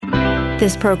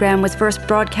This program was first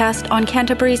broadcast on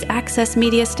Canterbury's access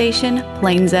media station,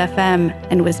 Plains FM,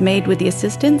 and was made with the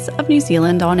assistance of New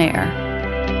Zealand On Air.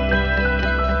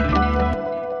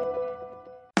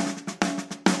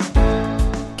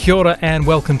 Kia ora and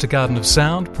welcome to Garden of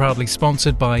Sound, proudly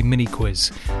sponsored by Mini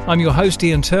Quiz. I'm your host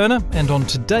Ian Turner, and on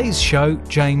today's show,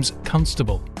 James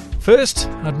Constable. First,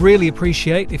 I'd really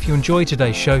appreciate if you enjoy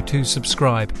today's show to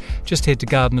subscribe. Just head to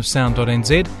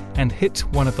gardenofsound.nz and hit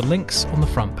one of the links on the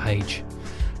front page.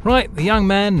 Right, the young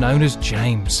man known as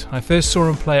James. I first saw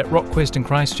him play at RockQuest in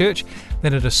Christchurch,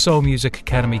 then at a Soul Music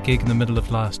Academy gig in the middle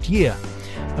of last year.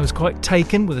 I was quite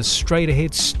taken with his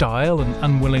straight-ahead style and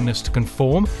unwillingness to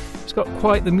conform. He's got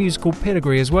quite the musical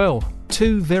pedigree as well.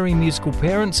 Two very musical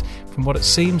parents, from what it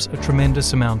seems a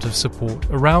tremendous amount of support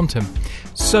around him.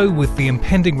 So with the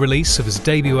impending release of his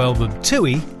debut album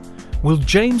Tui, will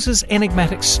James's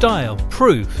enigmatic style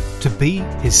prove to be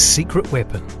his secret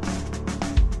weapon?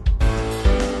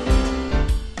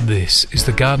 This is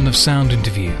the Garden of Sound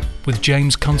interview with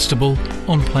James Constable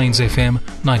on Plains FM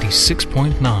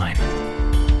 96.9.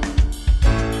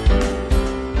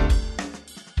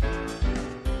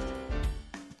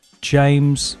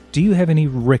 James, do you have any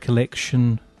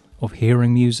recollection of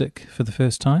hearing music for the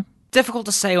first time? Difficult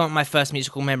to say what my first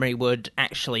musical memory would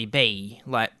actually be.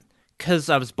 Because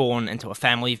I was born into a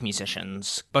family of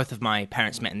musicians, both of my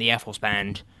parents met in the Air Force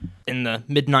Band in the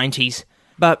mid-90s,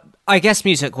 but I guess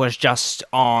music was just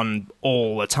on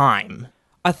all the time.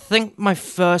 I think my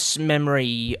first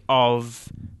memory of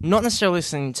not necessarily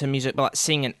listening to music, but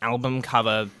seeing an album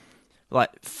cover,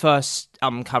 first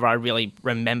album cover I really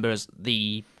remember is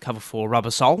the cover for Rubber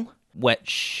Soul,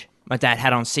 which my dad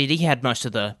had on CD. He had most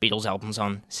of the Beatles albums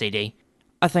on CD.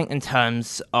 I think in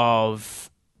terms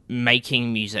of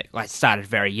making music, I started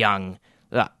very young,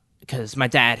 because my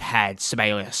dad had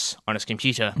Sibelius on his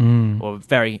computer, or a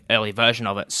very early version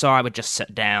of it, so I would just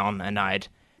sit down and I'd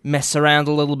mess around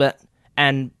a little bit,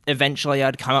 and eventually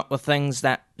I'd come up with things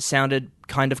that sounded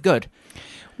kind of good.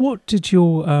 What did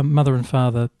your mother and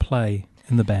father play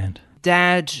in the band?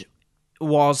 Dad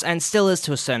was, and still is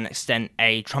to a certain extent,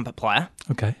 a trumpet player.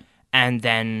 Okay. And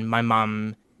then my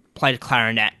mum played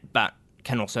clarinet, but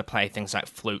can also play things like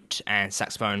flute and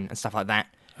saxophone and stuff like that.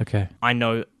 Okay. I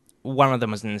know one of them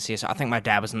was in the CSO. I think my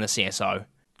dad was in the CSO.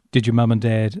 Did your mum and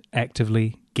dad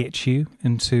actively get you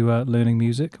into learning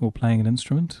music or playing an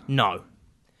instrument? No.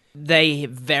 They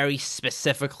very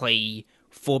specifically,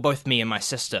 for both me and my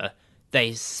sister,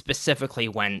 they specifically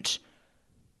went,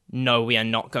 no, we are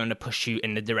not going to push you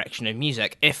in the direction of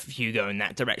music. If you go in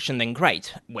that direction, then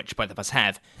great, which both of us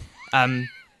have.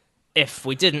 If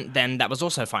we didn't, then that was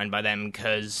also fine by them,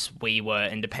 because we were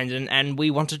independent and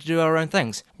we wanted to do our own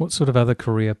things. What sort of other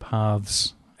career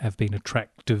paths have been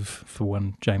attractive for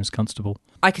one James Constable?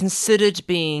 I considered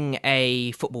being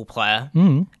a football player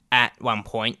at one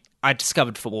point. I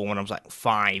discovered football when I was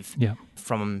 5. Yeah.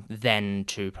 From then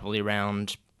to probably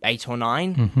around 8 or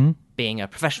 9. Being a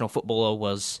professional footballer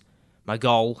was my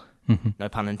goal. No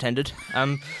pun intended.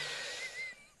 I'll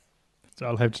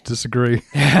have to disagree.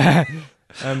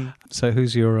 So who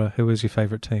is your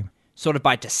favourite team? Sort of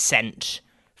by descent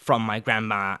from my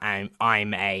grandma, and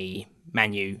I'm a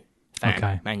Man U fan,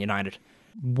 okay. Man United.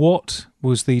 What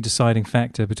was the deciding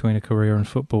factor between a career in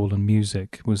football and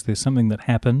music? Was there something that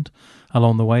happened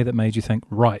along the way that made you think,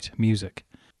 right, music?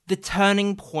 The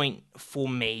turning point for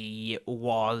me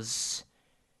was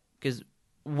because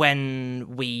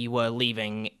when we were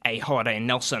leaving a holiday in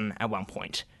Nelson at one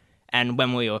point, and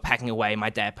when we were packing away, my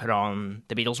dad put on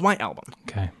the Beatles' White Album.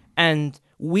 Okay. And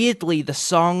weirdly, the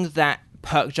song that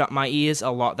perked up my ears a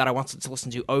lot that I wanted to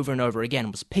listen to over and over again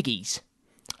was Piggies.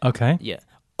 Okay. Yeah.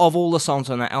 Of all the songs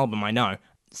on that album, I know.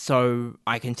 So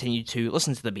I continued to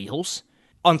listen to the Beatles.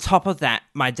 On top of that,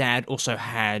 my dad also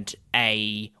had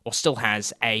still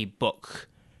has a book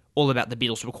all about the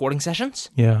Beatles recording sessions.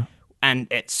 Yeah. And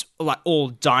it's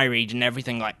all diaried and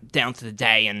everything, down to the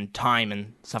day and time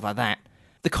and stuff like that.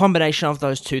 The combination of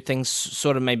those two things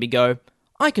sort of made me go,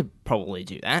 I could probably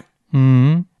do that.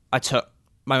 I took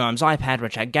my mum's iPad,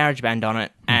 which had GarageBand on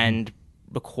it, and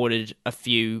recorded a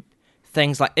few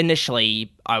things.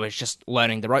 Initially, I was just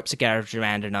learning the ropes of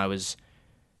GarageBand, and I was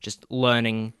just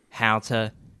learning how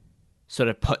to sort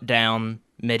of put down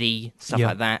MIDI, stuff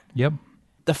like that. Yep.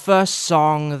 The first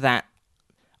song that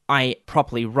I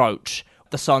properly wrote,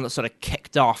 the song that sort of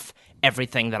kicked off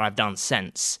everything that I've done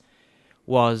since,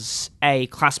 was a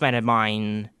classmate of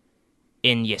mine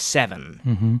in year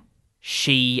 7.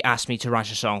 She asked me to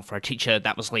write a song for a teacher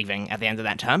that was leaving at the end of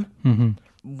that term.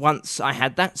 Once I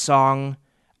had that song,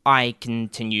 I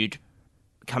continued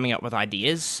coming up with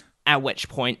ideas, at which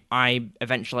point I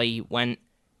eventually went,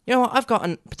 you know what, I've got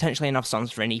potentially enough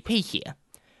songs for an EP here.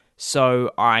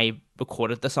 So I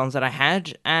recorded the songs that I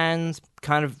had, and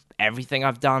kind of everything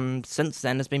I've done since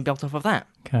then has been built off of that.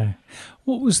 Okay.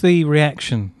 What was the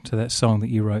reaction to that song that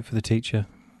you wrote for the teacher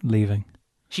leaving?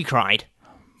 She cried.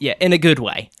 Yeah, in a good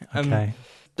way. Okay.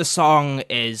 The song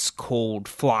is called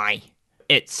Fly.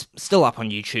 It's still up on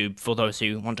YouTube for those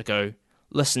who want to go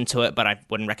listen to it, but I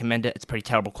wouldn't recommend it. It's pretty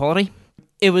terrible quality.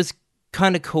 It was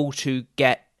kind of cool to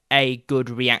get a good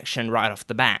reaction right off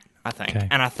the bat, I think. Okay.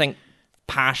 And I think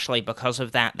partially because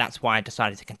of that, that's why I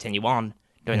decided to continue on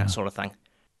doing that sort of thing.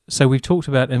 So we've talked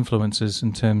about influences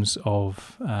in terms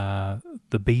of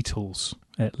the Beatles,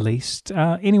 at least.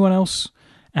 Anyone else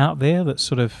out there that's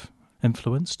sort of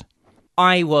influenced?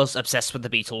 I was obsessed with the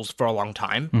Beatles for a long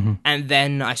time, and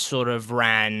then I sort of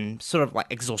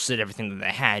exhausted everything that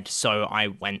they had, so I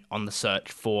went on the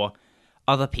search for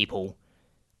other people,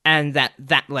 and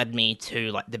that led me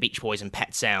to like the Beach Boys and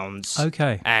Pet Sounds,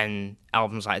 and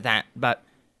albums like that. But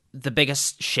the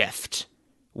biggest shift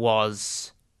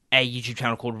was a YouTube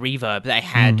channel called Reverb. They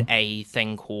had a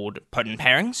thing called Potent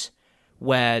Pairings,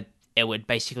 where it would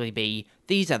basically be,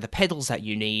 these are the pedals that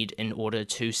you need in order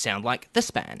to sound like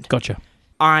this band. Gotcha.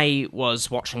 I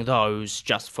was watching those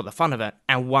just for the fun of it,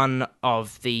 and one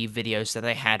of the videos that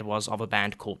they had was of a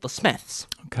band called The Smiths.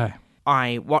 Okay.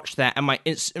 I watched that, and my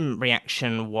instant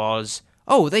reaction was,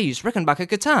 oh, they use Rickenbacker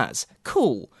guitars.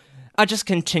 Cool. I just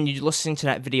continued listening to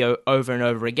that video over and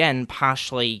over again,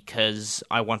 partially because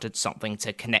I wanted something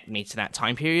to connect me to that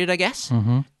time period, I guess.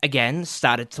 Again,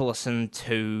 started to listen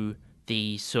to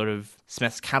the sort of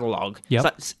Smiths catalogue. Yep.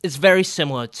 So it's very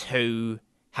similar to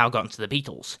how I got into the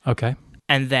Beatles. Okay.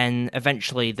 And then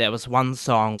eventually there was one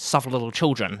song, Suffer Little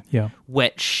Children,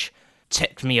 which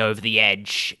tipped me over the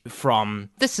edge from,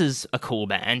 this is a cool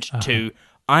band, to,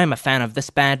 I am a fan of this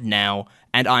band now,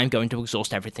 and I'm going to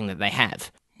exhaust everything that they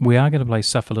have. We are going to play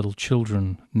Suffer Little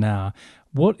Children now.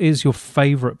 What is your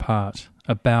favourite part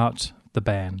about the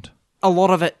band? A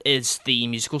lot of it is the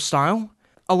musical style.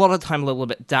 A lot of the time a little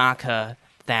bit darker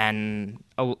than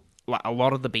a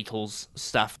lot of the Beatles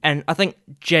stuff. And I think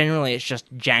generally it's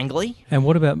just jangly. And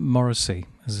what about Morrissey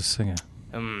as a singer?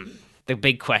 The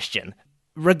big question.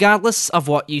 Regardless of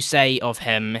what you say of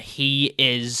him, he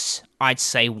is, I'd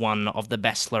say, one of the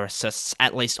best lyricists,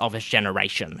 at least of his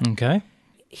generation. Okay.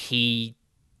 He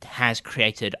has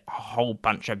created a whole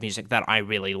bunch of music that I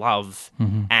really love,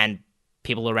 and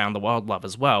people around the world love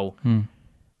as well.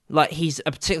 Like, he's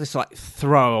a particularly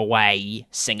throwaway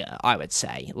singer, I would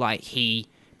say. Like, he,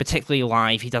 particularly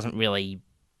live, he doesn't really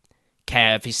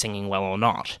care if he's singing well or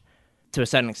not. To a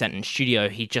certain extent in studio,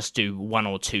 he'd just do one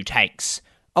or two takes.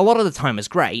 A lot of the time is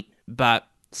great, but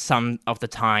some of the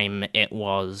time it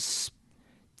was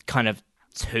kind of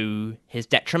to his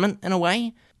detriment in a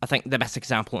way. I think the best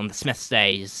example in the Smiths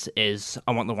days is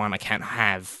I Want the One I Can't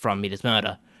Have from Meter's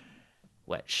Murder,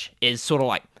 which is sort of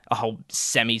like a whole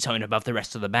semitone above the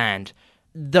rest of the band.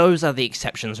 Those are the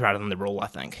exceptions rather than the rule, I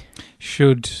think.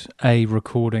 Should a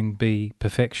recording be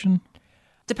perfection?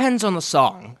 Depends on the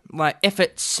song. Like, if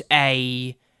it's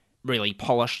a really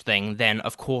polished thing, then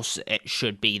of course it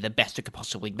should be the best it could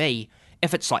possibly be.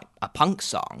 If it's like a punk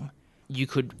song, you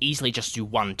could easily just do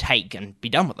one take and be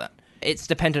done with it. It's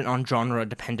dependent on genre,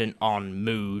 dependent on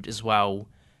mood as well,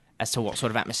 as to what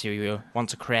sort of atmosphere you want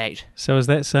to create. So is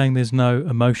that saying there's no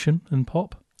emotion in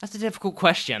pop? That's a difficult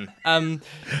question.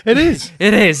 It is.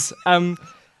 It is.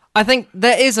 I think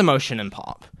there is emotion in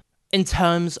pop. In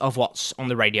terms of what's on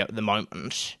the radio at the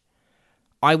moment,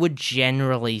 I would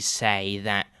generally say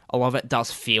that a lot of it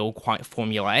does feel quite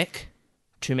formulaic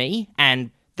to me,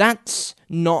 and that's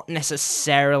not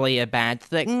necessarily a bad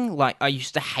thing. Like, I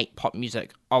used to hate pop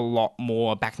music a lot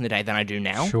more back in the day than I do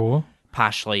now. Sure.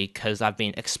 Partially because I've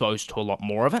been exposed to a lot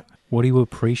more of it. What are you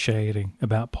appreciating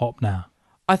about pop now?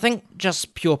 I think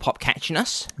just pure pop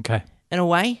catchiness. Okay. In a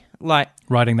way. Like,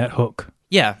 writing that hook.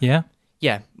 Yeah. Yeah?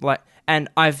 Yeah. Like, and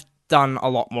I've done a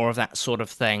lot more of that sort of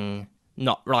thing,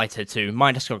 not related to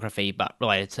my discography, but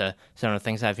related to some of the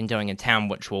things I've been doing in town,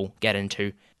 which we'll get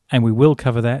into. And we will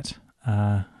cover that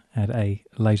at a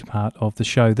later part of the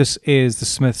show. This is The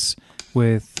Smiths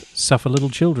with Suffer Little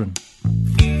Children.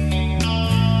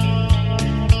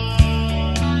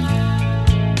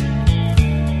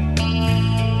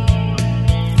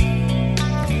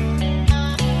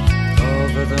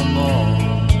 Over the moor,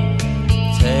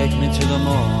 take me to the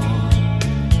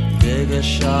moor, dig a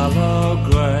shallow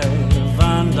grave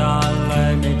and I'll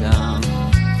lay me down.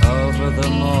 Over the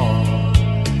moor,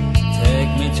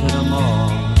 take me to the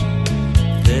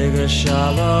moor, dig a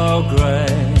shallow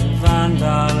grave and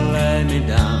I'll lay me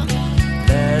down.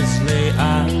 Leslie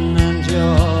Ann and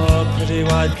your pretty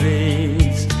white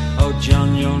beads Oh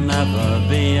John, you'll never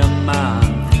be a man,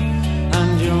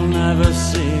 and you'll never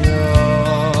see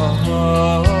your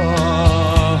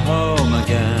home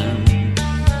again.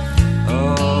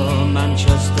 Oh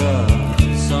Manchester,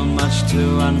 so much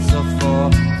to answer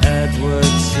for. Edward,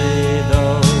 see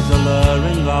those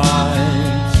alluring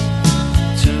lights.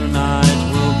 Tonight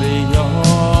will be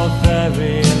your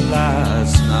very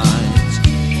last night.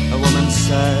 A woman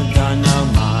said, I know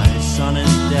my son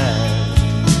is dead.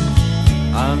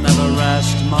 I'll never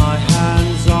rest my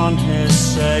hands on his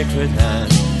sacred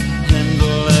head.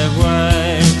 Hindley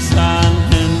wakes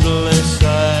and Hindley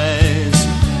says,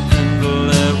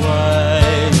 Hindley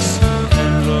wakes,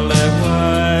 Hindley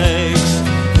wakes,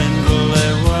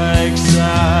 Hindley wakes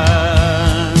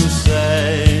and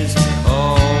says,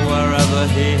 oh, wherever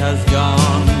he has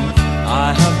gone,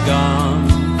 I have gone.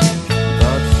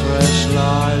 But fresh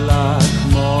lilac,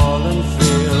 moorland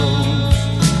fields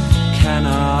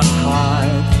cannot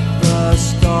hide the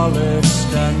stolid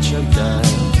stench of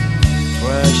death.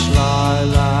 Fresh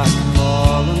lilac,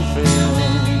 moorland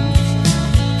fields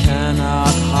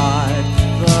cannot hide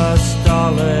the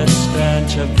stolid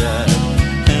stench of death.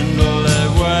 Hindley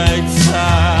waits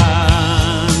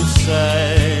and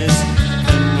says,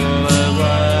 Hindley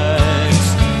wakes,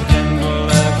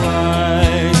 Hindley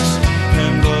wakes,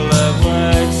 Hindley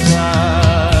wakes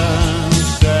and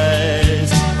says,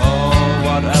 oh,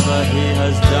 whatever he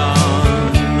has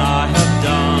done, I have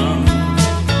done.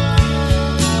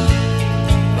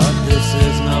 But this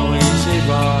is no easy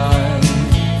ride,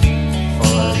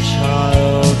 for a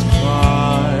child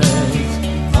cries,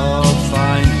 oh,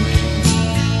 find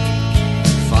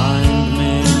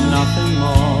me nothing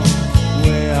more.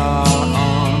 We are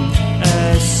on a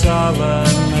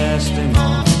sullen misty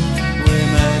morn. We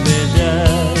may be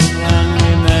dead and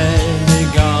we may be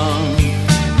gone,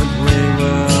 but we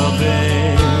will be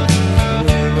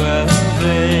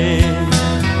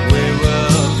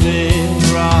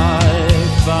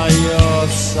right by your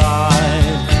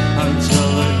side until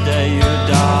the day you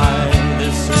die.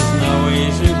 This is no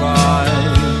easy ride.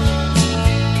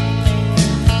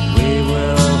 We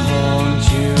will haunt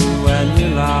you when you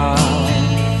lie.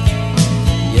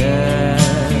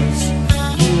 Yes,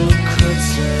 you could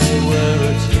say we're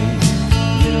a team.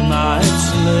 You might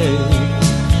sleep,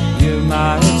 you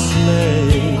might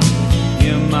sleep,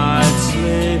 you might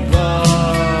sleep,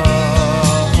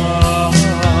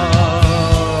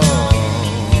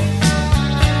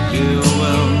 you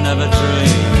will never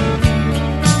dream.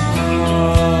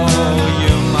 Oh,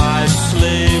 you might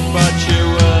sleep, but you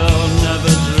will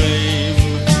never dream.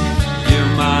 You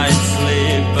might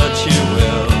sleep, but you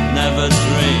will never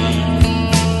dream.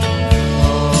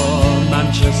 Oh,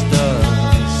 Manchester,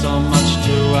 so much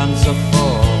to answer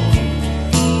for.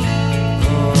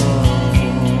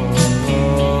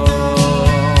 Oh,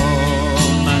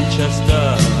 Manchester,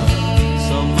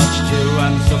 so much to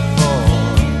answer for.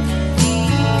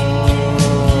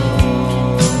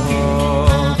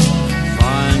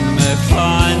 Find me,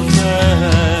 find me,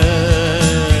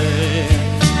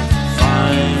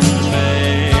 find me.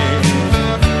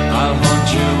 I'll haunt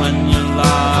you when you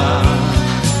lie.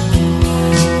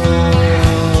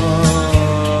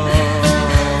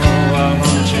 I'll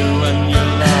haunt you when you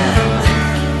lie.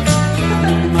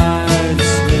 You might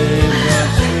sleep,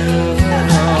 but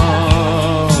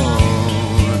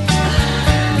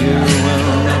you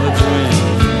will never dream.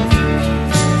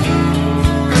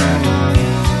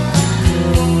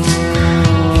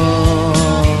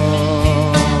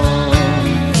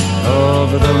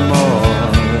 Over the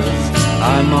moors,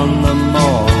 I'm on the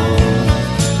moor.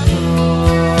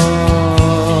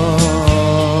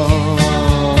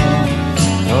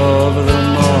 Over the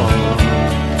moor,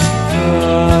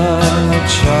 the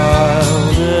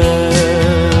child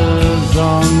is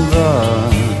on the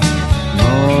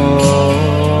moor.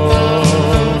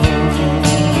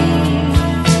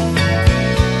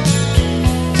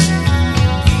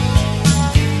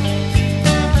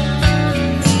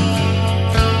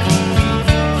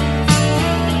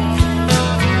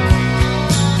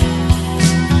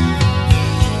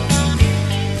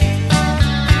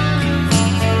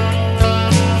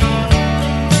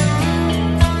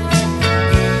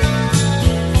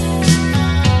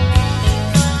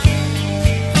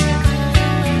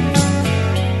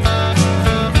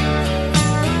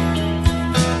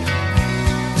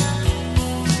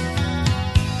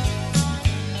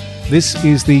 This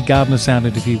is the Garden of Sound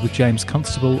interview with James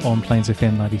Constable on Plains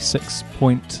FM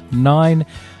 96.9.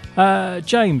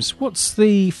 James, what's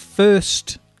the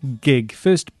first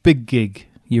big gig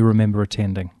you remember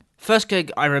attending? First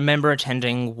gig I remember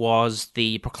attending was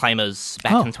the Proclaimers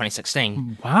back in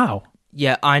 2016. Wow.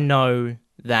 Yeah, I know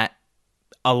that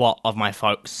a lot of my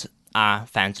folks are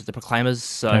fans of the Proclaimers,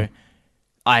 so Okay.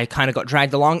 I kind of got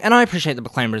dragged along, and I appreciate the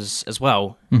Proclaimers as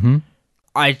well. Mm-hmm.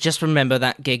 I just remember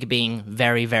that gig being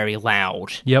very, very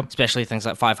loud. Yep. Especially things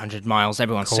like 500 Miles,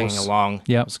 everyone's singing along.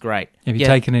 Yep. It was great. Have you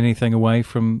taken anything away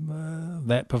from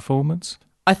that performance?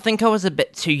 I think I was a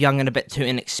bit too young and a bit too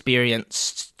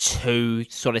inexperienced to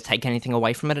sort of take anything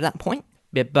away from it at that point.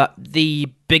 Yeah, but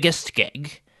the biggest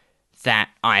gig that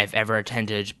I've ever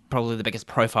attended, probably the biggest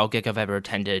profile gig I've ever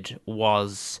attended,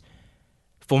 was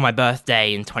for my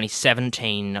birthday in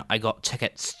 2017. I got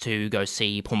tickets to go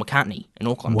see Paul McCartney in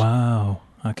Auckland. Wow.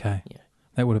 Okay. Yeah.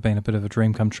 That would have been a bit of a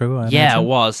dream come true, I Yeah, imagine. it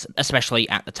was, especially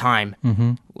at the time,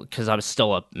 because I was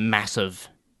still a massive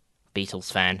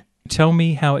Beatles fan. Tell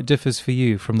me how it differs for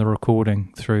you from the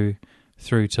recording through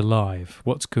to live.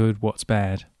 What's good, what's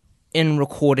bad? In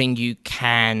recording, you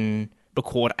can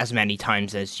record as many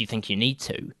times as you think you need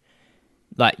to.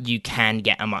 Like, you can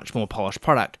get a much more polished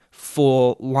product.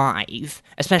 For live,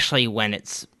 especially when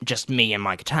it's just me and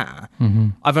my guitar,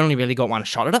 I've only really got one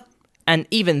shot at it. And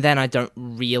even then, I don't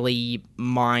really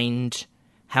mind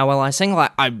how well I sing.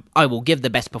 Like, I will give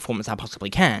the best performance I possibly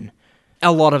can.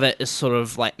 A lot of it is sort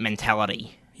of like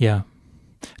mentality. Yeah.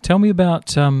 Tell me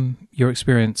about your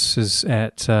experiences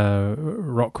at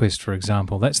RockQuest, for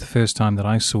example. That's the first time that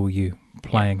I saw you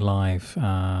playing live.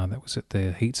 That was at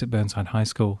the Heats at Burnside High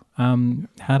School.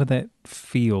 How did that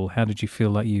feel? How did you feel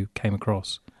like you came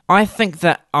across? I think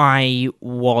that I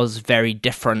was very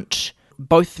different,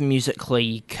 both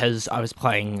musically, because I was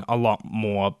playing a lot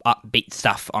more upbeat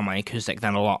stuff on my acoustic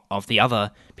than a lot of the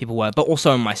other people were, but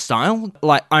also in my style.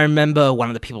 Like, I remember one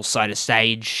of the people side of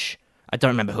stage, I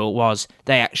don't remember who it was,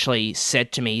 they actually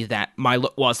said to me that my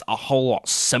look was a whole lot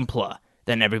simpler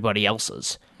than everybody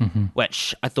else's,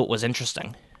 which I thought was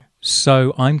interesting.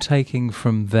 So I'm taking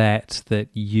from that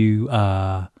you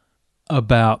are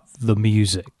about the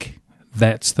music.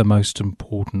 That's the most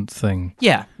important thing.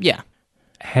 Yeah.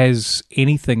 Has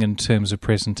anything in terms of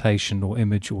presentation or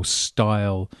image or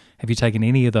style, have you taken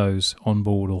any of those on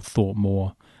board or thought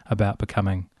more about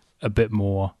becoming a bit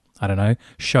more, I don't know,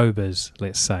 showbiz,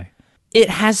 let's say? It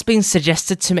has been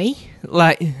suggested to me,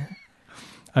 like...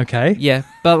 Okay. Yeah,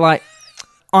 but like,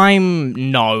 I'm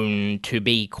known to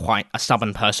be quite a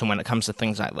stubborn person when it comes to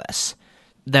things like this.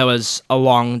 There was a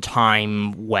long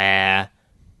time where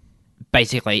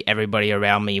basically everybody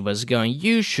around me was going,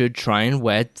 you should try and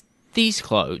wear these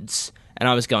clothes. And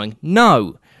I was going,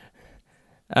 no.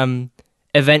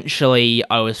 Eventually,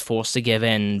 I was forced to give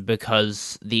in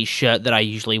because the shirt that I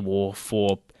usually wore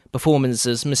for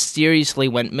performances mysteriously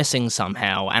went missing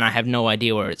somehow, and I have no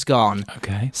idea where it's gone.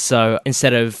 Okay. So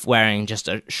instead of wearing just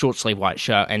a short sleeve white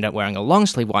shirt, I ended up wearing a long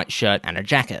sleeve white shirt and a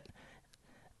jacket.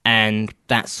 And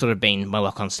that's sort of been my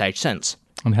look on stage since.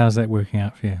 And how's that working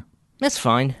out for you? That's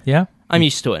fine. Yeah? I'm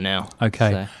used to it now.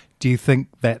 Okay. So. Do you think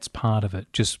that's part of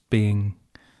it, just getting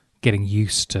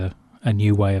used to a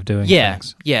new way of doing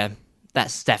things? Yeah,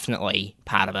 that's definitely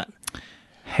part of it.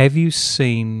 Have you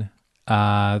seen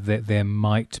that there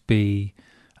might be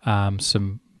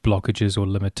some blockages or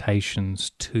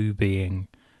limitations to being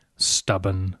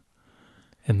stubborn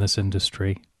in this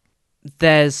industry?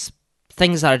 There's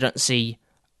things that I don't see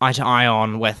eye to eye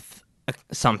on with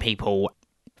some people.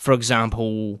 For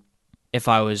example, if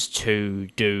I was to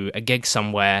do a gig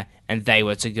somewhere and they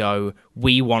were to go,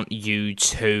 we want you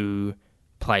to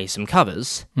play some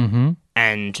covers,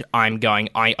 and I'm going,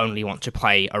 I only want to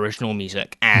play original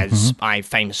music, as I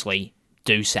famously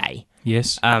do say.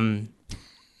 Yes. I'm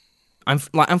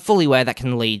fully aware that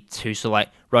can lead to sort of like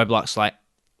roadblocks, like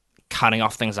cutting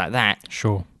off things like that.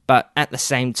 Sure. But at the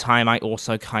same time, I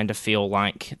also kind of feel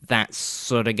like that's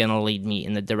sort of going to lead me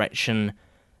in the direction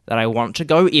that I want to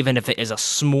go, even if it is a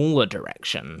smaller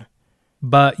direction.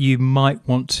 But you might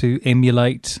want to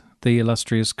emulate the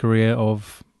illustrious career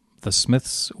of the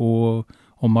Smiths or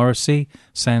Morrissey,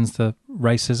 sans the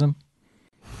racism?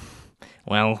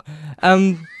 Well,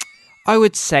 I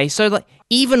would say, so like,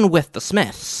 even with the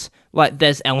Smiths, like,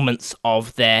 there's elements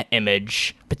of their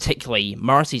image, particularly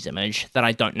Morrissey's image, that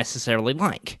I don't necessarily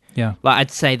like. Yeah. Like,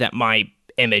 I'd say that my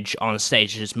image on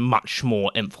stage is much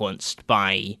more influenced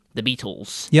by the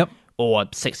Beatles. Yep. Or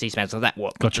 60s bands like that,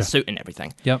 with Gotcha. the suit and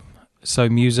everything. Yep. So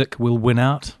music will win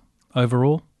out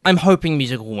overall? I'm hoping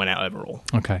music will win out overall.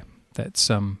 Okay.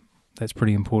 That's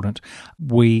pretty important.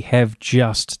 We have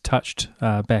just touched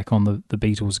back on the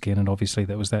Beatles again, and obviously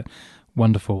that was that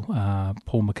wonderful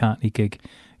Paul McCartney gig.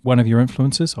 One of your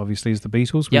influences, obviously, is the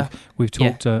Beatles. We've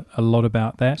talked a lot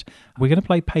about that. We're going to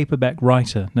play Paperback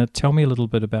Writer. Now, tell me a little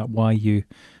bit about why you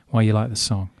like the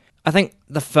song. I think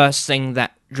the first thing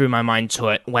that drew my mind to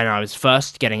it when I was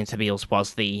first getting into Beatles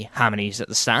was the harmonies at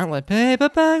the start, like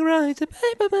paperback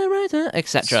writer,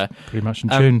 etc. Pretty much in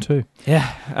tune too.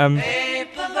 Yeah.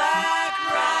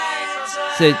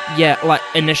 So yeah, like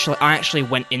initially, I actually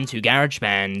went into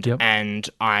GarageBand and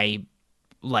I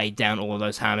laid down all of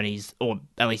those harmonies, or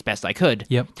at least best I could.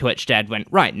 Yep. To which Dad went,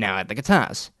 right, now add the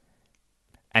guitars,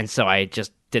 and so I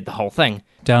just did the whole thing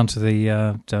down to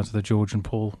the George and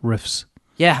Paul riffs.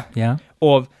 Yeah. Yeah.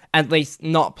 Or at least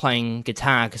not playing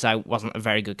guitar, because I wasn't a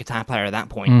very good guitar player at that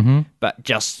point, but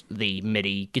just the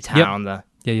MIDI guitar on the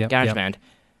GarageBand.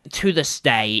 To this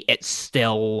day, it's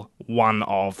still one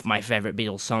of my favourite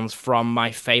Beatles songs from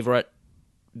my favourite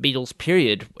Beatles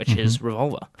period, which is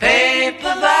Revolver.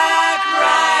 Paperback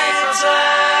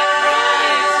writer.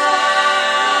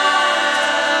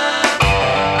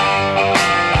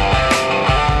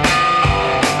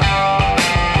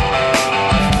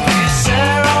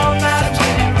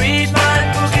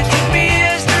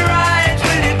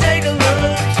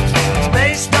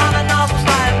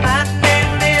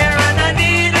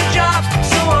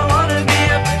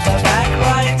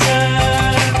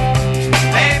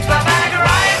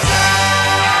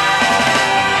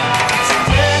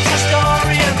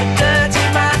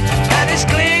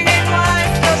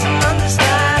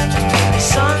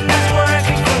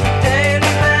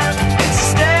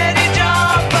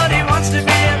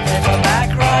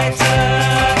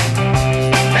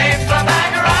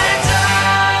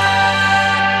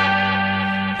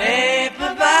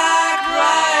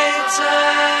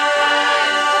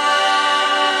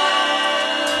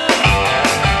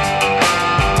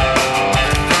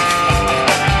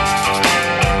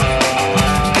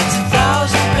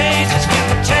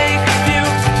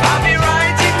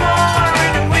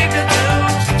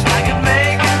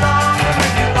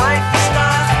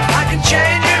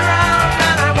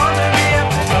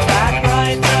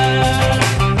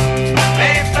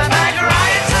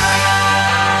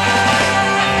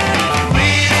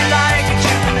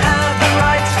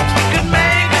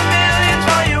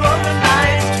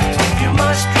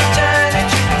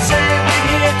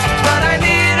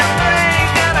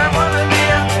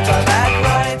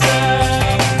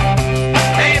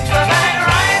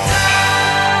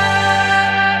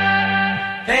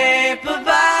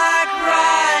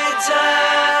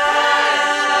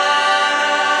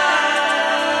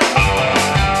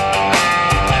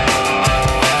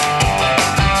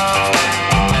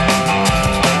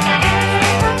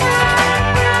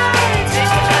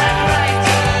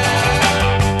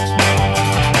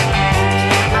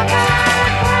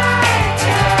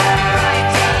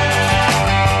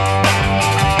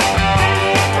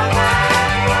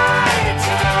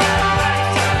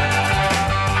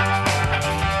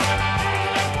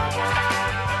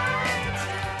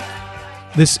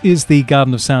 This is the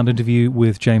Garden of Sound interview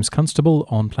with James Constable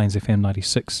on Plains FM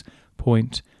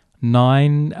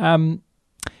 96.9.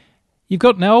 You've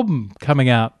got an album coming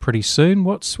out pretty soon.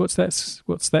 What's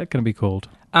that going to be called?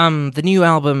 The new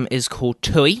album is called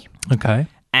Tui. Okay.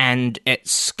 And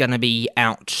it's going to be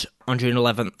out on June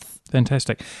 11th.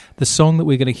 Fantastic. The song that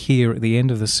we're going to hear at the end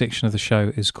of this section of the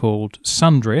show is called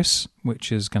Sundress,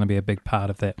 which is going to be a big part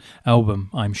of that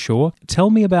album, I'm sure. Tell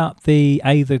me about the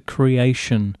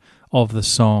creation of the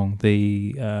song,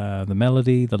 the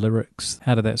melody, the lyrics.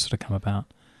 How did that sort of come about?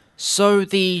 So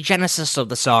the genesis of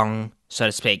the song, so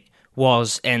to speak,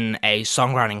 was in a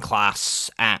songwriting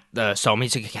class at the Seoul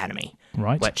Music Academy,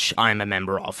 right, which I'm a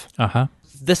member of. Uh-huh.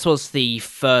 This was the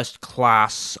first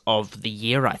class of the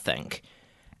year, I think,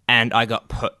 and I got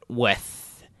put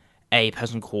with a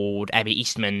person called Abby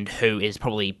Eastman, who is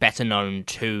probably better known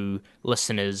to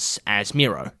listeners as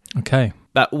Miro. Okay.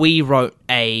 But we wrote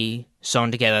a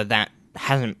song together that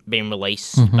hasn't been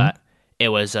released, but it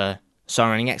was a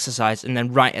songwriting exercise. And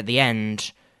then right at the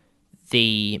end,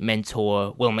 the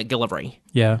mentor, Will McGillivray,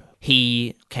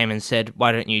 he came and said,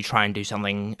 why don't you try and do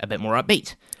something a bit more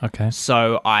upbeat? Okay.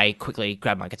 So I quickly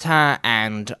grabbed my guitar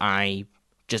and I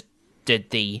just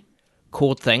did the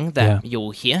chord thing that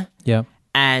you'll hear. Yeah.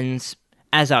 And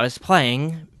as I was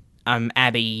playing,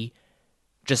 Abby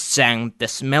just sang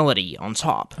this melody on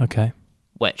top. Okay.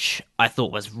 Which I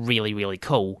thought was really, really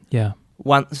cool. Yeah.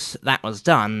 Once that was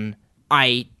done,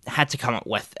 I had to come up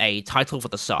with a title for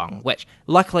the song, which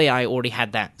luckily I already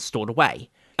had that stored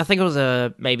away. I think it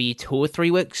was maybe 2 or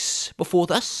 3 weeks before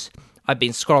this. I'd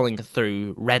been scrolling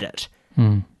through Reddit.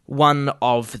 One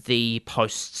of the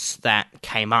posts that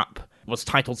came up was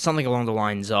titled something along the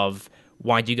lines of,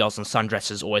 "Why do girls in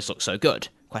sundresses always look so good?" ?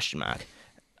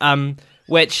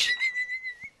 Which,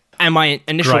 and my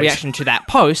initial reaction to that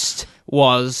post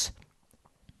was,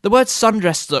 the word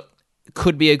sundress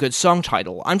could be a good song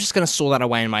title. I'm just going to store that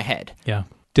away in my head. Yeah.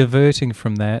 diverting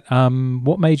from that,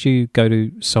 what made you go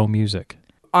to soul music?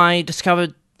 I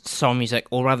discovered soul music,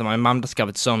 or rather my mum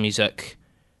discovered soul music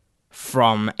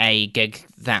from a gig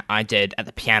that I did at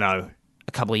the piano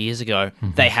a couple of years ago.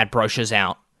 Mm-hmm. They had brochures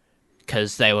out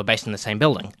because they were based in the same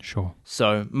building. Sure.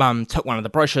 So Mum took one of the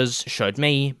brochures, showed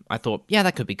me. I thought, yeah,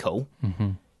 that could be cool.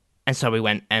 Mm-hmm. And so we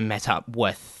went and met up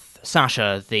with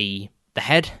Sasha, the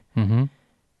head. Mm-hmm.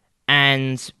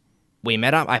 And we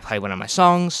met up. I played one of my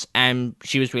songs, and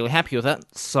she was really happy with it.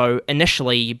 So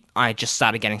initially, I just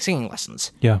started getting singing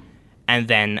lessons. Yeah. And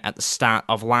then at the start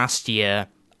of last year,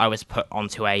 I was put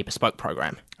onto a bespoke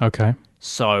program. Okay.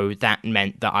 So that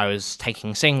meant that I was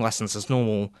taking singing lessons as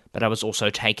normal, but I was also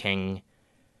taking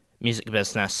music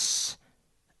business,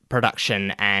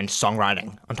 production, and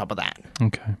songwriting on top of that.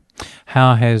 Okay.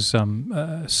 How has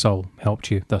soul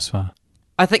helped you thus far?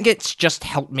 I think it's just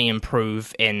helped me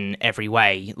improve in every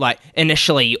way. Like,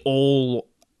 initially,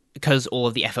 because all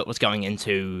of the effort was going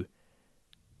into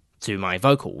my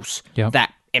vocals,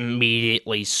 that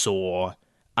immediately saw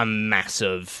a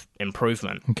massive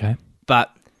improvement. Okay.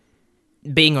 But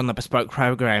being on the bespoke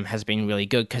program has been really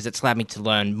good because it's allowed me to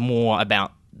learn more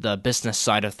about the business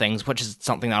side of things, which is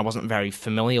something that I wasn't very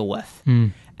familiar with.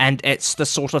 Mm. And it's the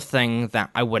sort of thing that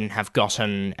I wouldn't have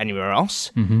gotten anywhere else,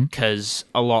 because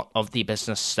a lot of the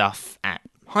business stuff at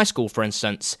high school, for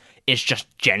instance, is just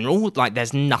general. Like,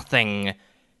 there's nothing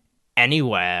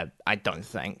anywhere, I don't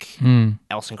think,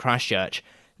 else in Christchurch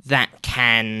that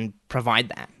can provide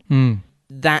that. Mm.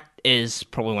 That is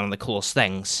probably one of the coolest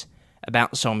things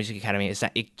about the Soul Music Academy, is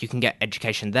that you can get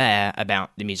education there about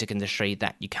the music industry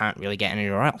that you can't really get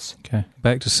anywhere else. Okay.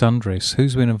 Back to Sundress.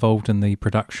 Who's been involved in the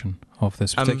production of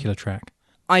this particular track?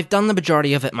 I've done the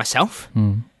majority of it myself.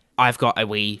 Mm. I've got a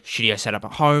wee studio set up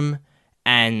at home,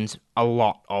 and a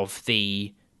lot of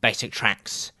the basic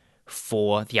tracks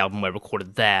for the album were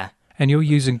recorded there. And you're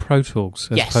using Pro Tools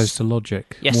as opposed to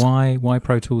Logic. Yes. Why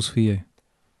Pro Tools for you?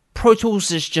 Pro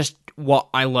Tools is just what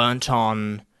I learnt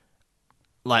on,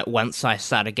 like, once I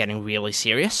started getting really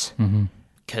serious,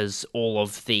 because all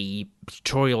of the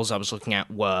tutorials I was looking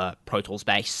at were Pro Tools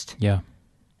based. Yeah.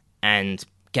 And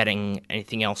getting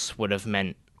anything else would have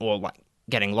meant, or like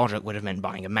getting Logic would have meant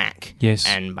buying a Mac. Yes.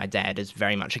 And my dad is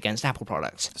very much against Apple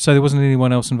products. So there wasn't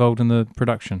anyone else involved in the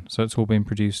production, so it's all been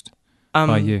produced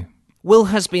by you? Will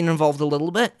has been involved a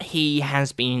little bit. He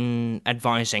has been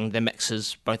advising the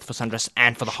mixes both for Sundress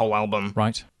and for the whole album.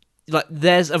 Right. Like,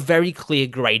 there's a very clear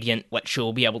gradient which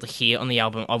you'll be able to hear on the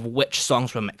album of which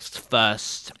songs were mixed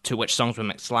first to which songs were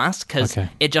mixed last, because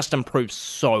it just improves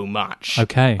so much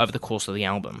over the course of the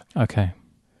album. Okay.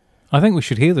 I think we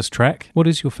should hear this track. What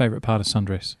is your favourite part of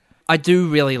Sundress? I do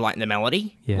really like the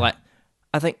melody. Yeah. Like,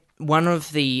 I think one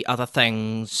of the other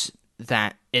things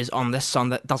that is on this song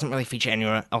that doesn't really feature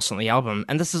anywhere else on the album,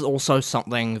 and this is also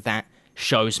something that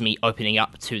shows me opening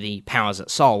up to the powers at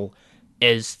soul,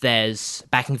 is there's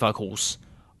backing vocals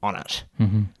on it.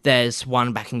 Mm-hmm. There's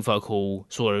one backing vocal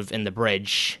sort of in the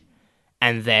bridge,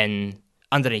 and then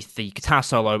underneath the guitar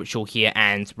solo, which you'll hear,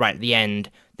 and right at the end,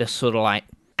 there's sort of like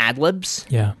ad-libs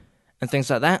and things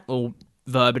like that, or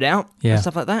verb it out and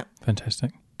stuff like that.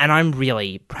 Fantastic. And I'm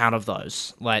really proud of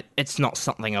those. Like, it's not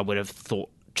something I would have thought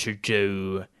to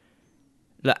do.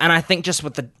 And I think just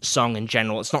with the song in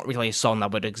general, it's not really a song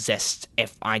that would exist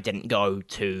if I didn't go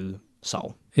to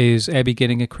soul. Is Abby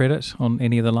getting a credit on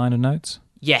any of the liner notes?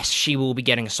 Yes, she will be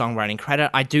getting a songwriting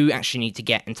credit. I do actually need to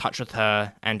get in touch with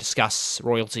her and discuss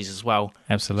royalties as well.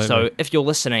 Absolutely. So if you're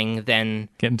listening, then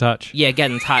get in touch. Yeah,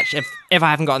 get in touch. If I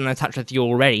haven't gotten in touch with you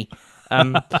already.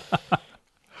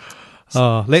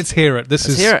 Let's hear it.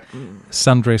 Let's hear it.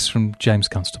 Sundress from James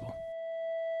Constable.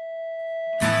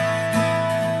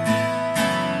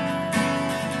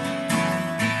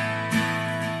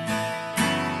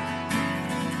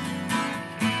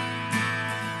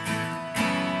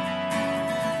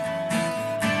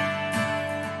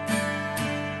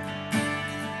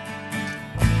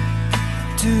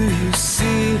 Do you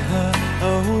see her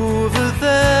over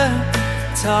there?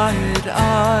 Tired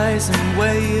eyes and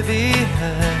wavy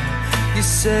hair. You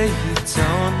say you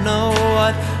don't know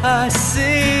what I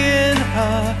see in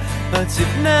her, but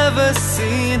you've never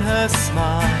seen her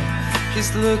smile.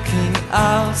 She's looking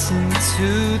out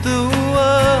into the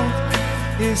world.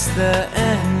 Is there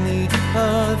any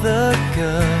other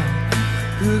girl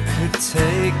who could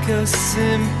take a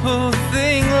simple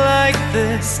thing like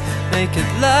this, make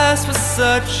it last for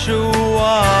such a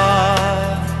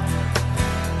while?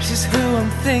 She's who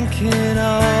I'm thinking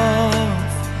of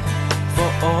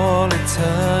for all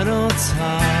eternal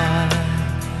time.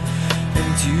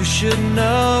 And you should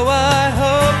know, I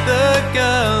hope the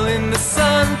girl in the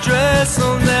sundress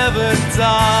will never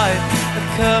die.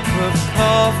 cup of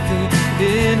coffee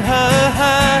in her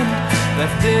hand,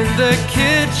 left in the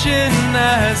kitchen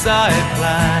as I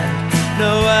planned.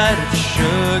 No added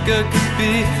sugar could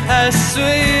be as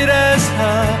sweet as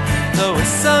her, though it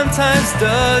sometimes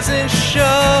doesn't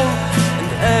show. And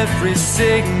every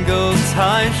single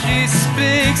time she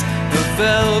speaks, her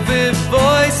velvet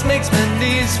voice makes my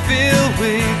knees feel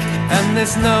weak. And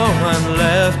there's no one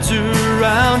left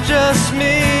around, just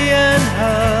me and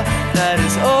her. That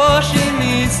is all she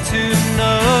needs to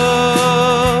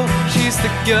know. She's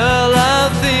the girl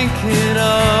I'm thinking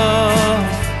of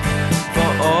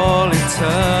for all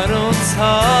eternal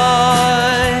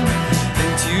time.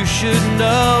 And you should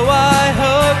know, I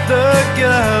hope the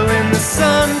girl in the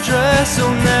sundress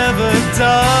will never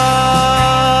die.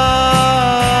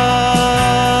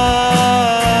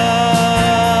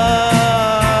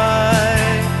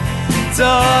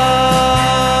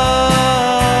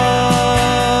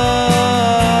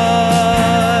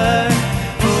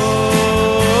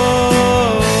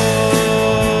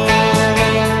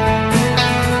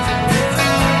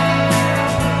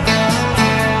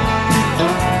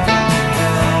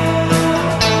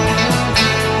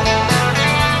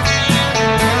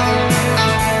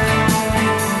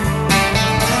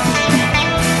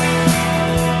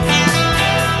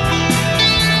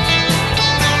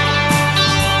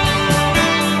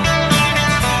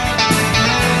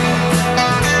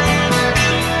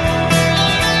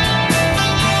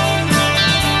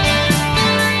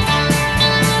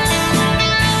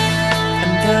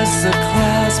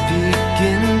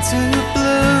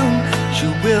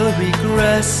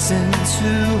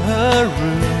 Into her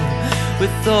room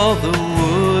with all the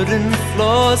wooden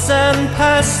floors and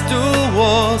pastel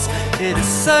walls. It is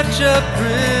such a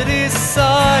pretty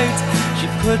sight. She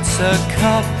puts her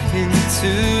cup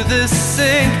into the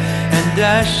sink, and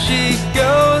as she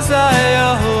goes I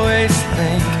always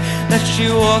think that she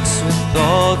walks with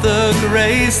all the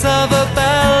grace of a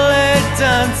ballet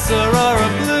dancer or a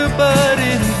bluebird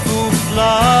in full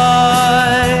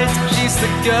flight. She's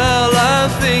the girl I'm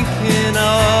thinking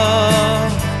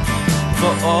of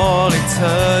for all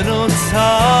eternal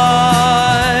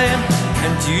time.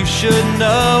 And you should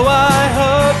know, I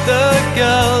hope the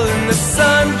girl in the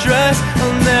sundress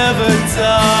will never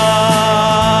die.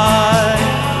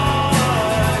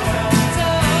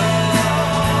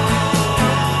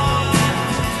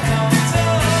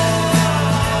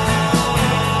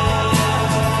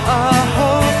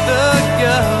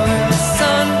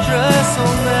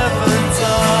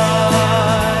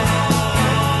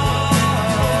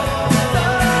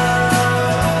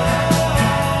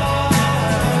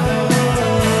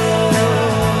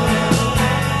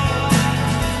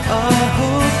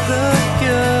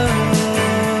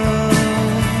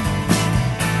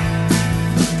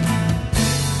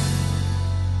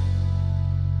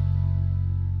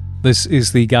 This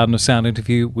is the Garden of Sound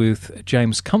interview with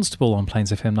James Constable on Plains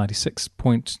FM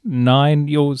 96.9.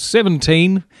 You're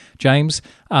 17, James.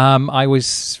 I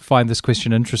always find this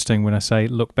question interesting when I say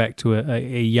look back to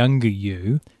a younger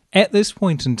you. At this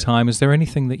point in time, is there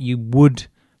anything that you would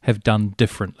have done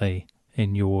differently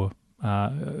in your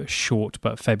short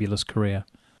but fabulous career?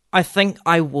 I think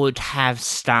I would have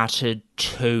started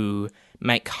to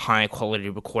make higher quality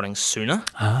recordings sooner.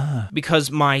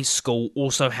 Because my school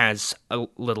also has a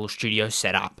little studio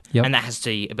set up, and that has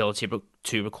the ability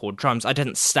to record drums. I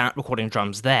didn't start recording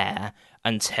drums there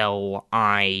until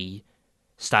I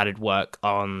started work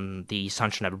on the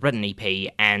Sunshine Over Britain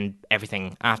EP and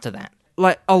everything after that.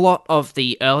 Like, a lot of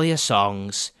the earlier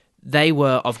songs, they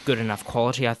were of good enough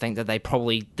quality, I think, that they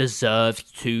probably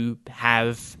deserved to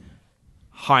have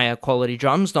higher quality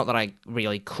drums. Not that I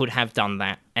really could have done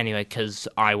that anyway, because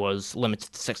I was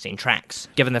limited to 16 tracks,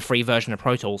 given the free version of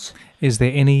Pro Tools. Is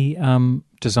there any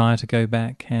desire to go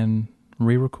back and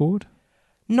re-record?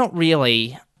 Not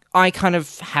really. I kind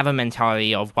of have a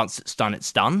mentality of once it's done,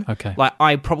 it's done. Okay. Like,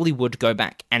 I probably would go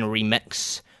back and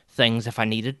remix things if I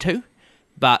needed to,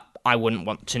 but I wouldn't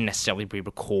want to necessarily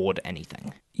re-record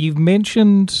anything. You've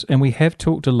mentioned, and we have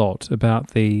talked a lot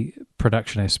about the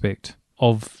production aspect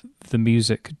of the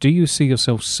music. Do you see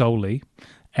yourself solely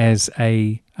as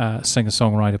a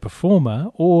singer-songwriter performer,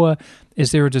 or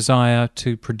is there a desire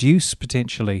to produce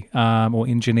potentially or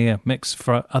engineer, mix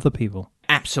for other people?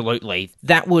 Absolutely.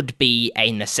 That would be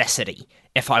a necessity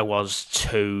if I was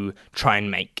to try and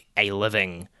make a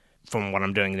living from what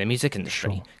I'm doing in the music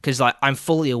industry. Because I'm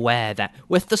fully aware that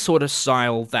with the sort of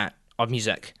style of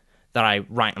music that I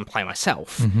write and play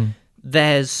myself,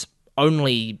 there's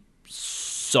only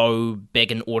so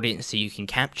big an audience that you can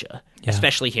capture,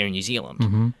 especially here in New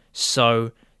Zealand.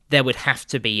 So there would have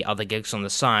to be other gigs on the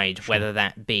side, whether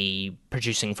that be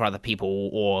producing for other people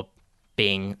or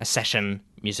being a session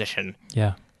musician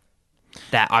Yeah.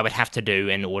 that I would have to do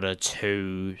in order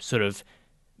to sort of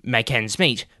make ends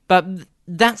meet. But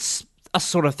that's a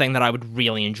sort of thing that I would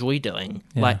really enjoy doing.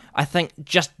 Yeah. Like, I think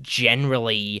just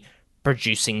generally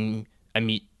producing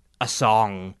a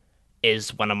song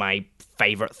is one of my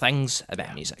favourite things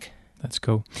about music. That's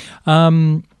cool.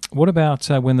 What about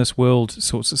when this world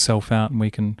sorts itself out and we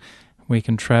can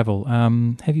travel?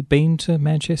 Have you been to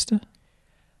Manchester?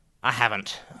 I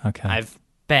haven't. Okay. I've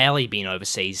barely been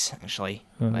overseas, actually.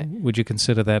 Would you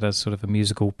consider that as sort of a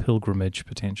musical pilgrimage,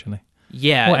 potentially?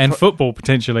 Yeah. Well, and football,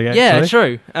 potentially, actually. Yeah,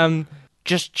 true.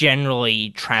 Just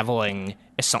generally travelling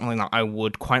is something that I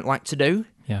would quite like to do.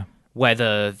 Yeah.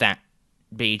 Whether that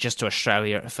be just to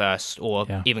Australia at first or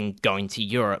Yeah. even going to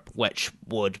Europe, which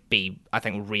would be, I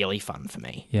think, really fun for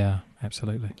me. Yeah,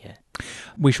 absolutely. Yeah.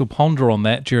 We shall ponder on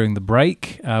that during the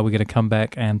break. We're going to come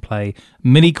back and play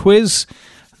mini quiz.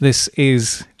 This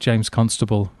is James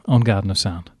Constable on Garden of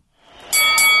Sound.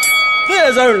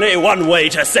 There's only one way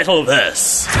to settle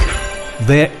this.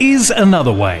 There is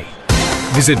another way.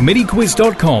 Visit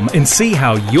miniquiz.com and see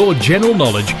how your general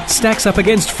knowledge stacks up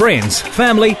against friends,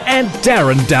 family, and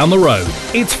Darren down the road.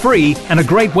 It's free and a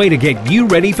great way to get you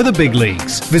ready for the big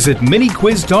leagues. Visit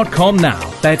miniquiz.com now.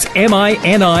 That's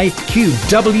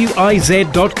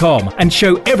miniquiz.com and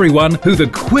show everyone who the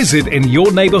Quizard in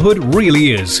your neighborhood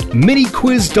really is.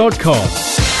 Miniquiz.com.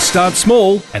 Start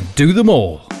small and do them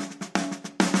all.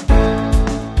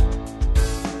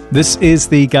 This is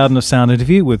the Garden of Sound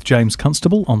interview with James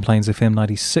Constable on Plains FM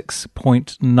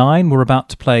 96.9. We're about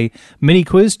to play mini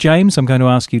quiz. James, I'm going to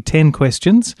ask you 10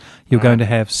 questions. You're going to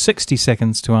have 60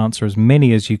 seconds to answer as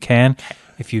many as you can.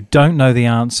 If you don't know the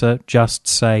answer, just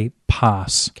say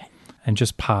pass. And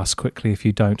just pass quickly if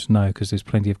you don't know, because there's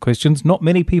plenty of questions. Not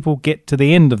many people get to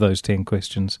the end of those 10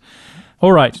 questions.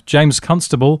 All right, James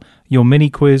Constable, your mini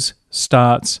quiz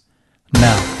starts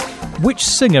now. Which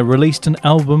singer released an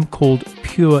album called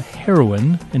Pure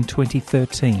Heroine in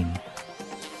 2013?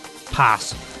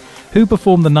 Pass. Who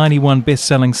performed the 91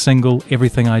 best-selling single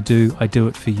Everything I Do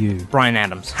It For You? Bryan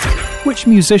Adams. Which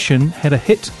musician had a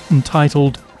hit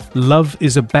entitled Love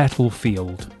Is a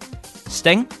Battlefield?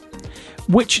 Sting.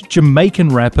 Which Jamaican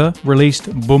rapper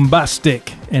released Bombastic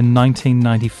in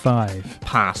 1995?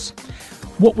 Pass.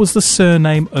 What was the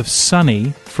surname of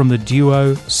Sonny from the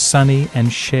duo Sonny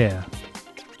and Cher?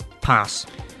 Pass.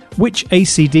 Which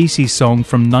AC/DC song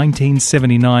from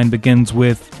 1979 begins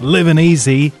with Livin'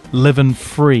 Easy, Livin'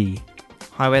 Free?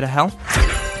 Highway to Hell.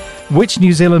 Which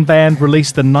New Zealand band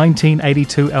released the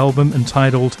 1982 album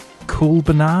entitled Cool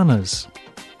Bananas?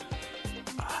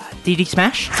 DD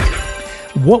Smash.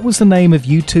 What was the name of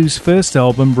U2's first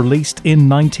album released in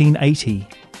 1980?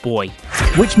 Boy.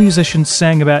 Which musician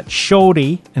sang about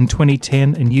Shorty in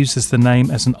 2010 and uses the name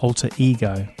as an alter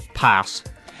ego? Pass.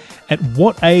 At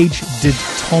what age did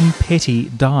Tom Petty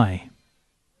die?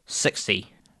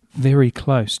 60. Very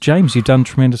close. James, you've done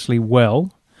tremendously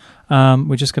well.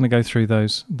 We're just going to go through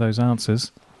those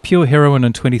answers. Pure Heroine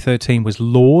in 2013 was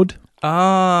Lord.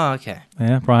 Oh, okay.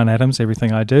 Yeah, Bryan Adams,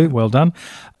 Everything I Do. Well done.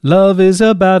 Love Is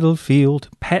a Battlefield,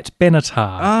 Pat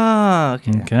Benatar. Oh,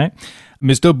 okay. Okay.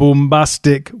 Mr.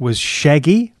 Bombastic was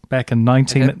Shaggy back in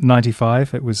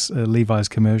 1995. It was Levi's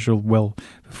commercial, well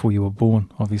before you were born,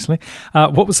 obviously.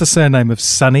 What was the surname of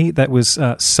Sonny? That was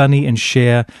Sonny and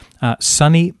Cher.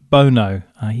 Sonny Bono.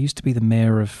 He used to be the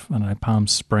mayor of, I don't know, Palm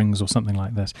Springs or something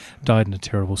like that. Died in a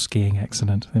terrible skiing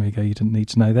accident. There we go. You didn't need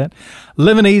to know that.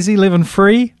 Livin' Easy, Livin'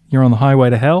 Free. You're on the highway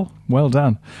to hell. Well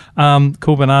done.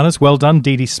 Cool Bananas. Well done.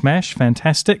 DD Smash.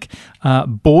 Fantastic.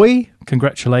 Boy.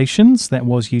 Congratulations. That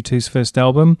was U2's first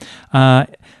album.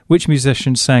 Which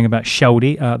musician sang about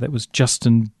Shawty? That was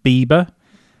Justin Bieber.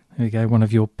 There we go, one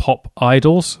of your pop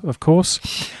idols, of course.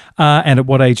 And at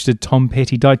what age did Tom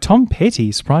Petty die? Tom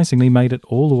Petty, surprisingly, made it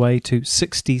all the way to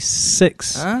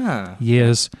 66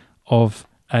 years of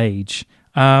age.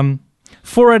 4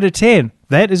 out of 10.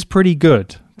 That is pretty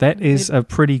good. That is a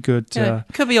pretty good... it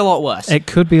could be a lot worse. It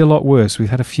could be a lot worse. We've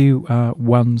had a few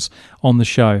ones on the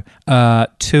show.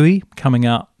 Tui coming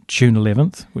out June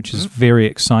 11th, which is very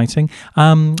exciting.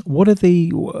 What are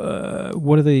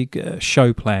the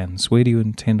show plans? Where do you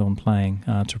intend on playing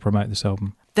to promote this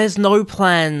album? There's no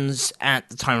plans at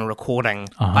the time of recording.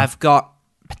 I've got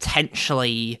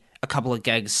potentially a couple of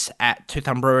gigs at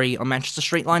Tootham Brewery on Manchester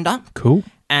Street lined up. Cool.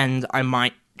 And I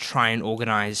might try and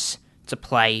organise to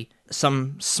play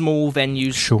some small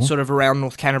venues sort of around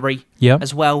North Canterbury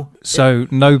as well. So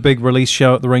no big release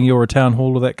show at the Ringy or a town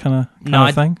hall or that kind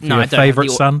of thing? For your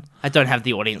favourite son? I don't have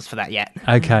the audience for that yet.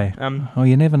 Okay. Oh,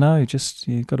 you never know. Just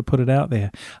you've got to put it out there.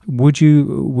 Would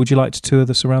you like to tour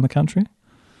this around the country?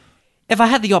 If I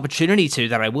had the opportunity to,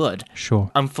 that I would. Sure.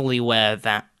 I'm fully aware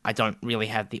that I don't really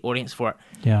have the audience for it.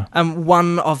 Yeah.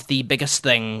 One of the biggest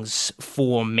things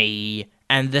for me,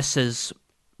 and this is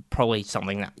probably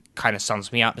something that kind of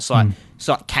sums me up, it's like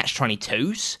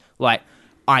catch-22s. Like,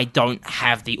 I don't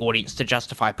have the audience to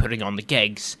justify putting on the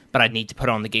gigs, but I need to put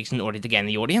on the gigs in order to gain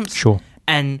the audience. Sure.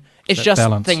 And it's That just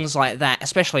balance. things like that,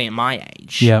 especially at my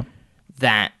age, Yeah.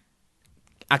 that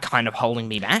are kind of holding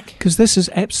me back. Because this is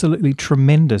absolutely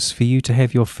tremendous for you to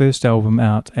have your first album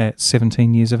out at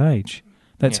 17 years of age.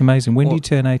 That's amazing. When do you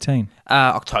turn 18?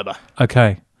 October.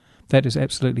 Okay. That is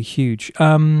absolutely huge.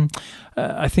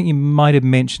 I think you might have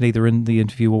mentioned either in the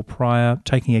interview or prior,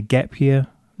 taking a gap year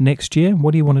next year.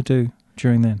 What do you want to do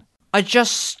during then? I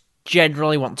just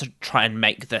generally want to try and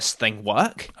make this thing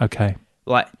work. Okay.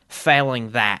 Like,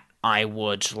 failing that, I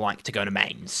would like to go to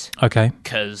mains. Okay.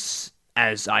 Because,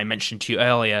 as I mentioned to you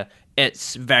earlier,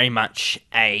 it's very much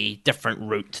a different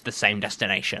route to the same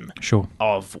destination. Sure.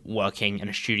 Of working in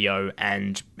a studio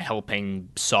and helping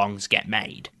songs get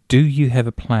made. Do you have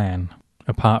a plan,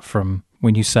 apart from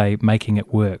when you say making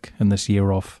it work in this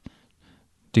year off?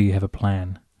 Do you have a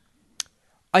plan?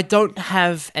 I don't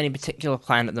have any particular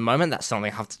plan at the moment. That's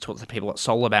something I have to talk to people at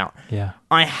Soul about. Yeah.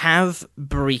 I have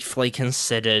briefly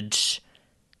considered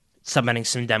submitting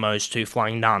some demos to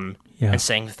Flying Nun and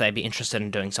seeing if they'd be interested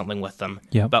in doing something with them.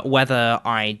 Yeah. But whether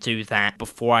I do that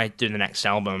before I do the next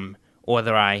album, or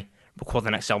whether I record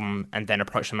the next album and then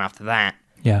approach them after that,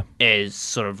 is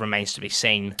sort of remains to be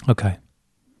seen. Okay.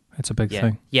 That's a big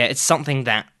thing. Yeah, it's something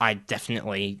that I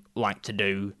definitely like to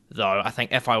do, though. I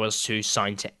think if I was to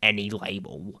sign to any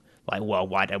label, like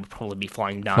worldwide, it would probably be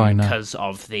Flying Nun because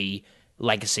of the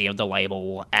legacy of the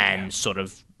label and sort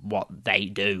of what they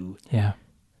do. Yeah.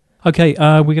 Okay,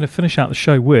 we're going to finish out the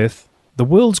show with The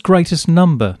World's Greatest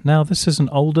Number. Now, this is an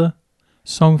older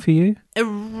song for you? A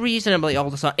reasonably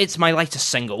older song. It's my latest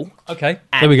single. Okay.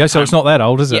 There we go. So it's not that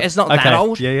old, is it? Yeah, it's not that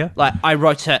old. Yeah. Like, I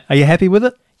wrote it... Are you happy with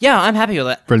it? Yeah, I'm happy with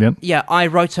it. Brilliant. Yeah, I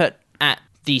wrote it at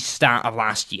the start of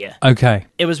last year. Okay.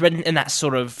 It was written in that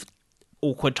sort of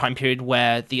awkward time period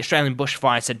where the Australian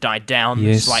bushfires had died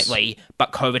down slightly,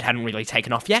 but COVID hadn't really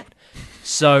taken off yet.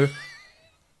 So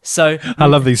I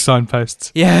love these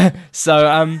signposts. Yeah.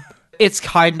 So it's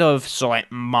kind of sort of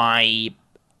like my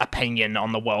opinion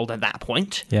on the world at that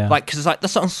point. Yeah. Like, because like the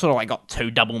song's sort of like got two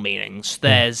double meanings.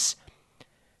 There's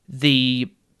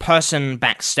the person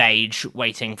backstage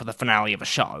waiting for the finale of a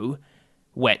show,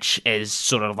 which is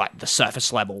sort of like the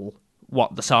surface level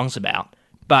what the song's about.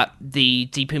 But the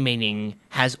deeper meaning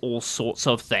has all sorts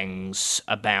of things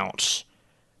about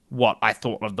what I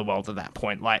thought of the world at that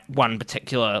point. Like, one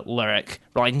particular lyric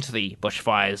relating to the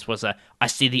bushfires was I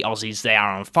see the Aussies, they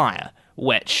are on fire,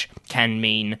 which can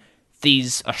mean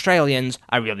these Australians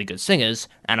are really good singers,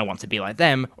 and I want to be like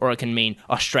them, or it can mean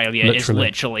Australia is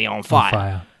literally on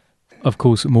fire. Of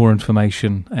course, more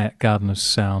information at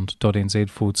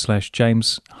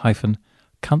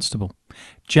gardenersound.nz/James-Constable.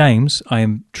 James, I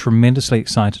am tremendously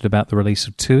excited about the release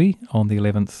of Tui on the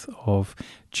 11th of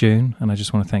June, and I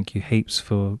just want to thank you heaps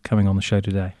for coming on the show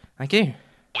today. Thank you.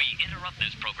 We interrupt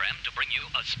this program to bring you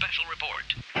a special report.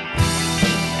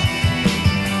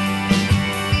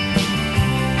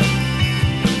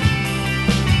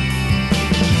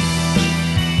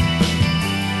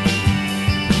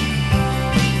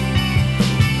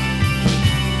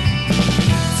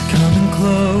 It's coming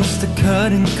close to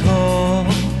cutting call.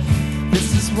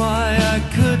 This is why I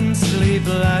couldn't sleep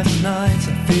last night.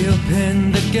 I feel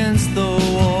pinned against the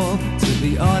wall. To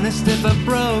be honest, if I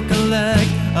broke a leg,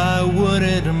 I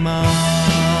wouldn't mind.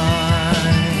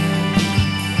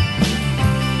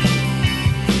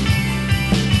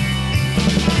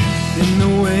 In the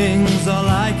wings, all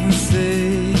I can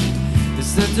see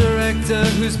is the director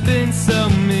who's been so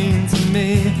mean to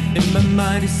me. In my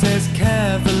mind he says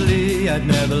carefully, I'd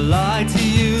never lie to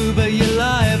you, but you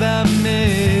lie about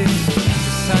me.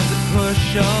 It's time to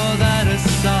push all that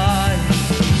aside.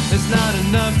 There's not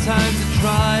enough time to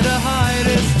try to hide.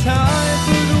 It's time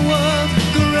for the world's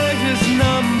greatest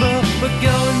number. We're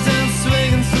going down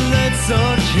swinging, so let's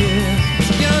all cheer.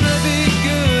 It's gonna be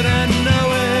good, I know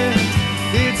it.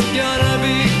 It's gonna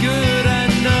be good, I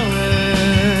know it.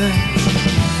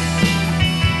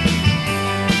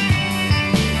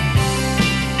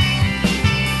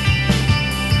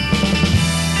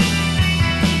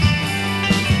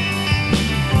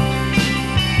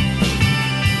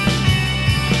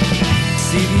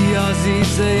 See the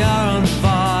Aussies, they are on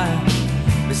fire.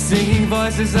 They're singing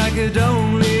voices I could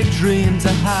only dream to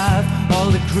have. All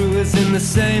the crew is in the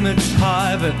same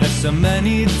attire, but there's so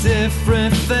many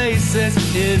different faces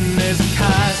in this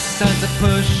cast. Time to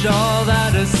push all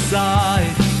that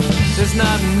aside. There's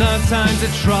not enough time to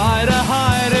try to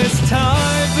hide. It's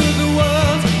time for the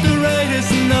world's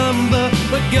greatest number.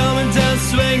 We're going down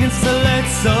swinging, so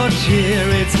let's all cheer.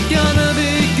 It's gonna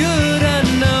be good, I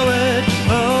know it.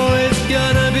 Oh, it's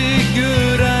gonna be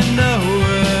good, I know it.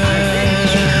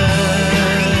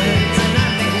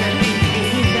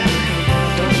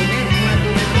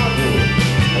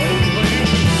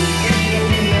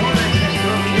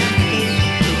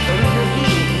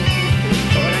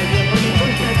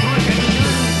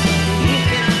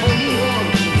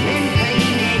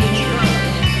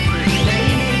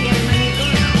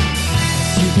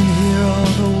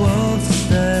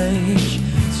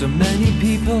 So many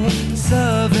people,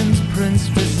 servants, Prince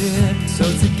Vizier. So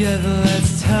together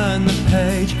let's turn the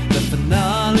page. The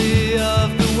finale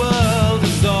of the world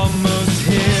is almost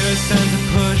here. It's time to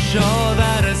push all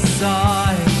that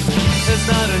aside. There's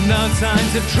not enough time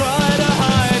to try to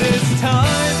hide. It's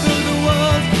time for the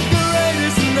world's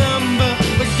greatest number.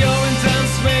 We're going down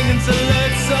swinging, so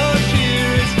let's all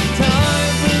cheer. It's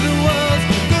time for the world's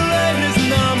greatest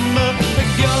number.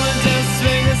 We're going down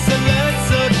swinging, so let's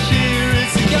all cheer.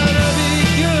 It's gonna be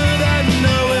good, I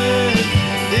know it.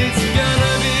 It's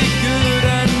gonna be good,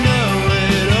 I know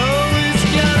it. Oh, it's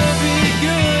gonna be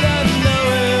good, I know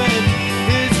it.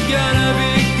 It's gonna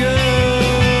be good.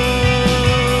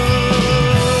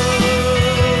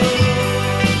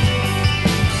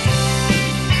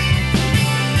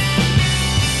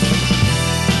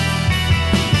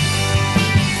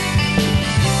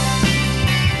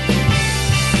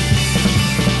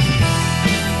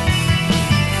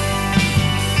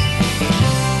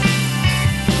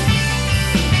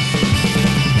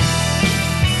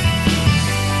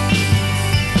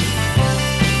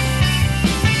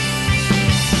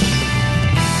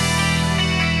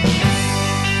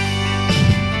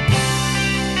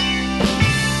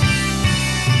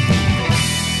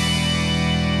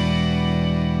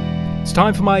 It's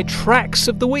time for my tracks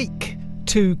of the week.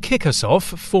 To kick us off,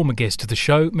 former guest of the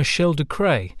show, Michelle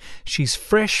Ducray. She's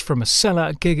fresh from a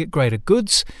sellout gig at Greater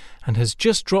Goods and has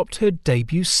just dropped her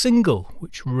debut single,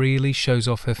 which really shows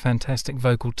off her fantastic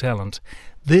vocal talent.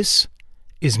 This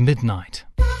is Midnight.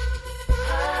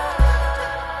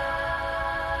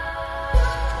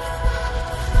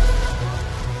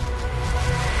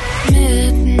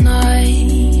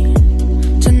 Midnight,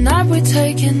 tonight we're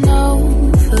taking over.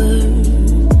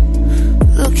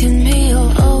 Looking me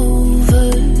all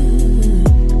over,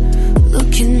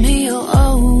 looking me all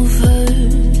over.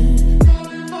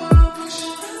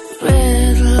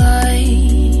 Red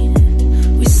light,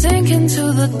 we sink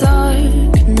into the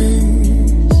darkness,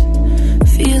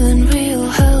 feeling real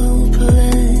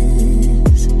helpless,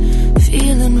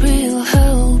 feeling real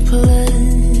helpless.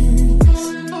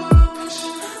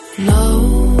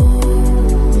 Nobody's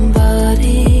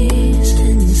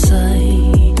inside.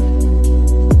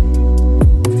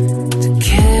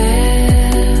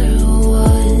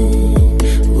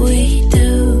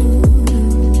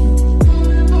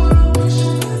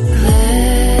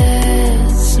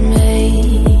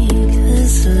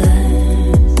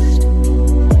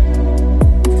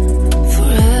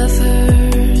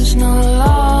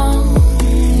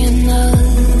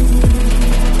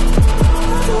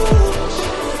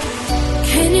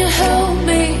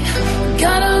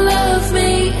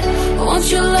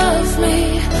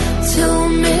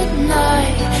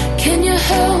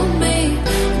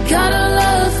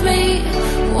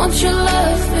 Won't you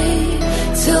love me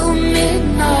till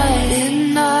midnight?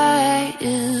 Midnight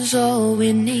is all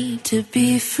we need to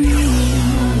be free.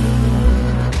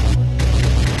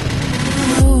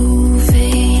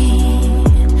 Movie,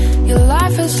 your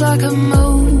life is like a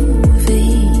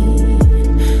movie.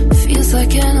 Feels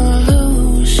like an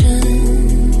illusion.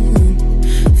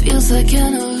 Feels like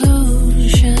an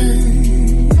illusion.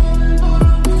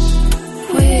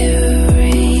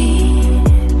 Weary,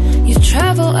 you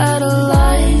travel at a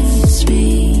light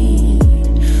speed,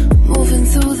 moving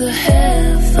through the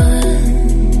heavens,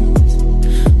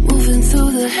 moving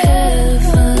through the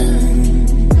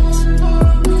heavens.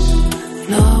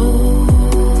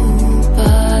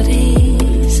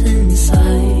 Nobody's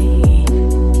inside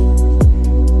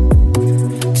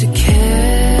to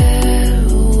care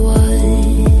what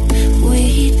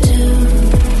we do.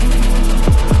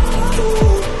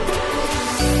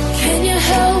 Can you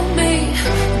help me?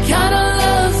 Gotta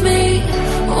love me.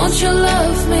 Won't you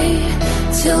love me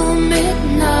till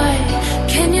midnight?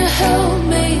 Can you help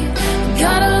me?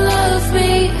 Gotta love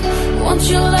me. Won't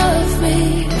you love me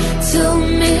till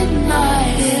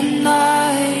midnight?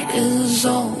 Midnight is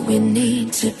all we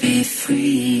need to be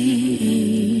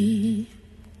free.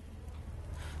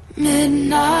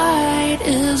 Midnight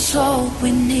is all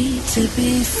we need to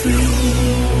be free.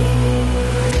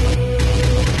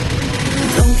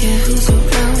 Don't care who's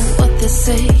around, what they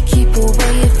say. Keep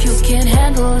away if you can't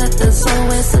handle it. There's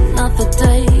always another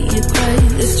day. You pray,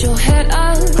 lift your head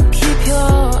up, keep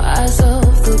your eyes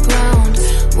off the ground.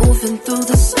 Moving through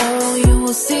the sorrow, you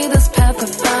will see this path I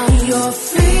found. You're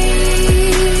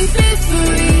free, be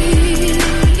free.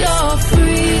 You're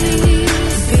free,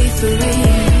 be free.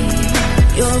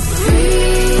 You're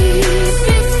free,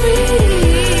 be free.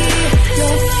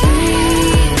 You're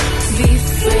free, be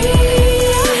free.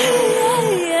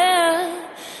 Yeah,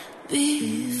 be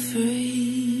free.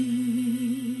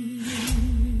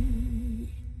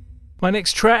 My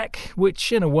next track,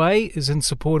 which in a way is in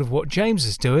support of what James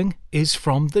is doing, is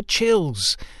from The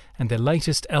Chills and their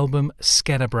latest album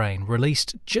Scatterbrain,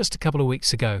 released just a couple of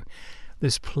weeks ago.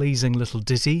 This pleasing little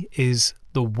ditty is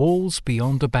The Walls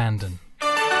Beyond Abandon.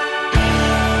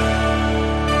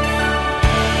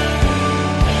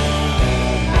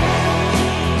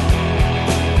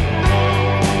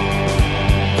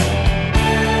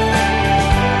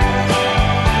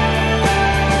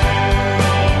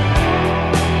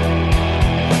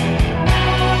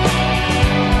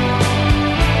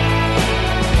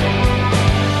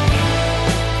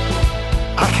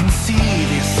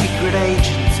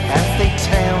 Agents as they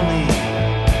tell me,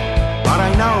 but I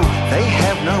know they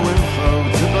have no info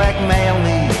to blackmail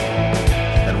me.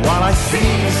 And while I see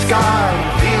the sky,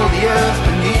 feel the earth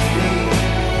beneath me,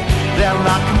 they'll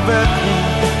not convert me,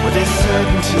 with their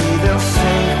certainty they'll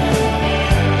save me.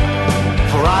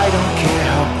 For I don't care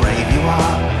how brave you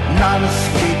are, none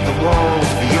escape the walls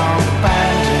beyond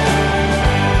abandon.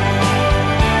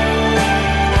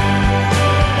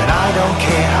 And I don't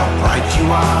care how bright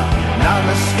you are, none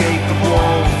escape the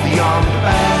walls beyond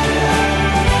abandon.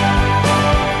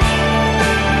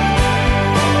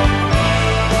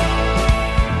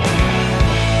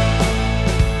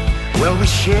 Well, we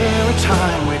share a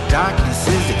time where darkness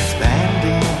is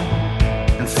expanding,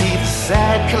 and see the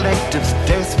sad collectives,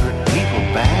 desperate people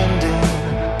banding,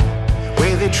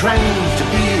 where they're trained to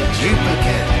be a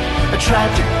duplicate, a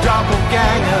tragic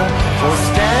doppelganger for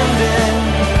standing.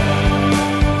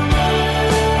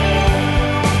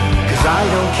 I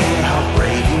don't care how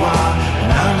brave you are,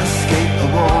 none escape the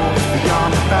walls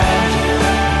beyond abandon.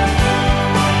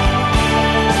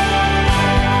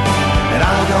 And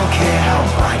I don't care how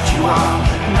bright you are,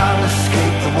 none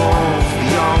escape the walls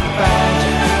beyond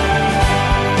abandon.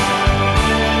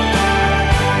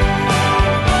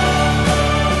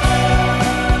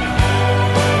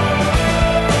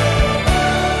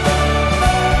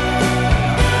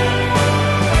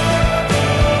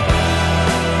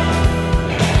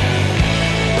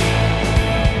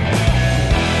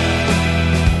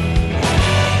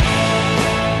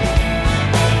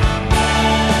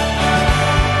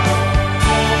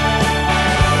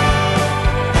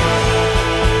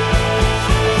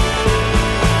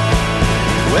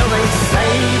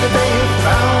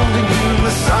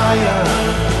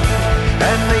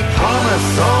 And they promise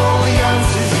all the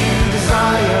answers you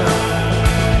desire,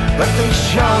 but they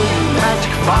show you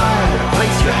magic fire to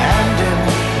place your hand in,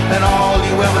 and all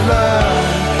you ever learn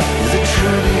is it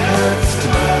truly hurts to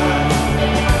burn.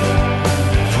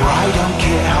 For I don't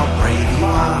care how brave you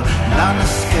are, none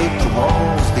escape the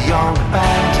walls beyond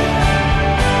abandon.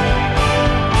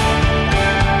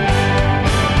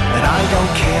 And I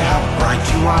don't care how bright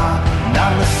you are,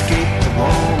 none escape the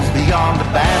walls beyond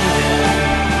abandon.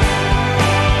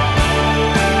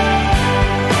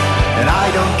 And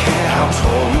I don't care how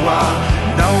tall you are,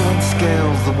 no one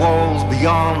scales the walls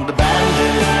beyond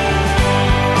abandon.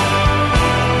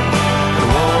 The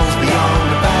walls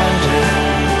beyond abandon.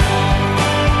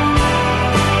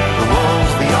 The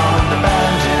walls beyond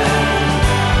abandon.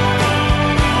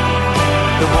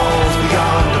 The walls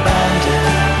beyond abandon.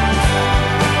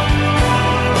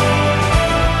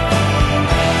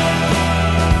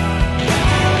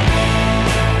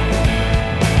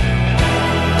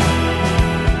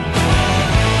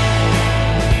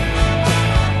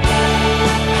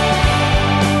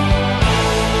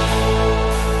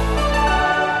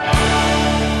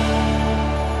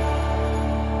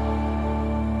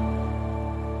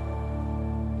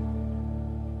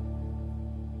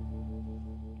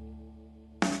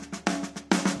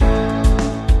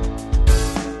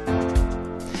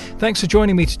 Thanks for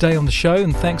joining me today on the show,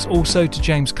 and thanks also to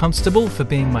James Constable for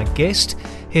being my guest.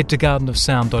 Head to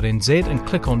gardenofsound.nz and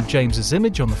click on James's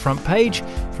image on the front page.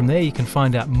 From there you can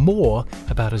find out more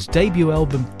about his debut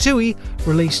album Tui,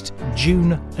 released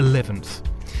June 11th.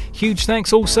 Huge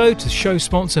thanks also to show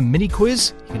sponsor Mini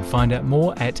Quiz. You can find out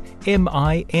more at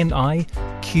mini-quiz.com.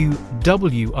 qwiz.com.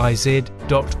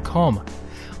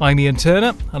 I'm Ian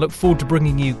Turner. I look forward to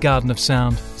bringing you Garden of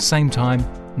Sound same time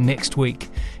next week.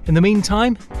 In the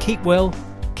meantime, keep well,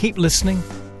 keep listening,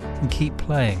 and keep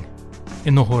playing.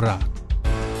 In the hora.